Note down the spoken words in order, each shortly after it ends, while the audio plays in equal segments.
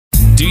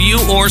Do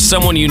you or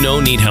someone you know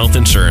need health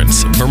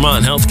insurance?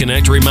 Vermont Health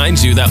Connect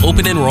reminds you that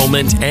open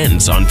enrollment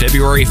ends on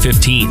February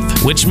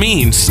 15th, which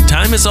means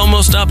time is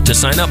almost up to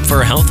sign up for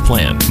a health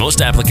plan.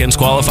 Most applicants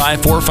qualify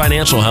for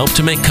financial help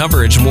to make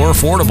coverage more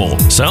affordable.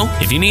 So,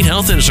 if you need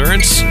health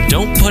insurance,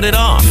 don't put it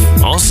off.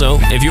 Also,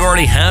 if you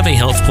already have a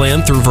health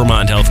plan through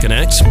Vermont Health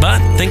Connect,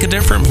 but think a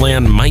different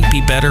plan might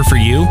be better for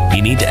you,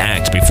 you need to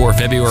act before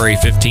February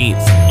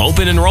 15th.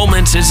 Open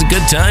enrollment is a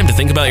good time to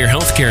think about your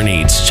health care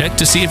needs. Check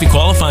to see if you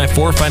qualify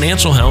for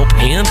financial help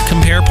and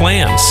compare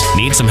plans.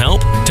 Need some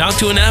help? Talk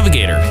to a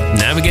navigator.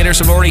 Navigators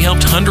have already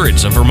helped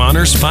hundreds of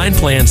Vermonters find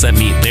plans that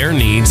meet their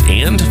needs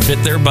and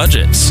fit their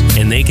budgets,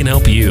 and they can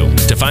help you.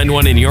 To find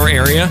one in your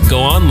area, go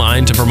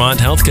online to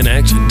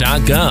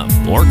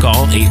vermonthealthconnect.gov or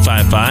call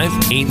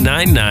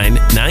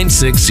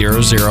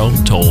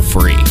 855-899-9600 toll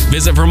free.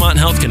 Visit Vermont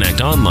Health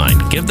Connect online,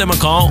 give them a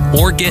call,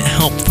 or get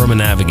help from a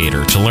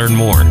navigator to learn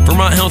more.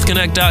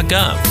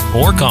 vermonthealthconnect.gov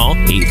or call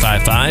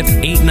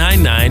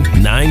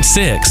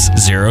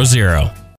 855-899-9600.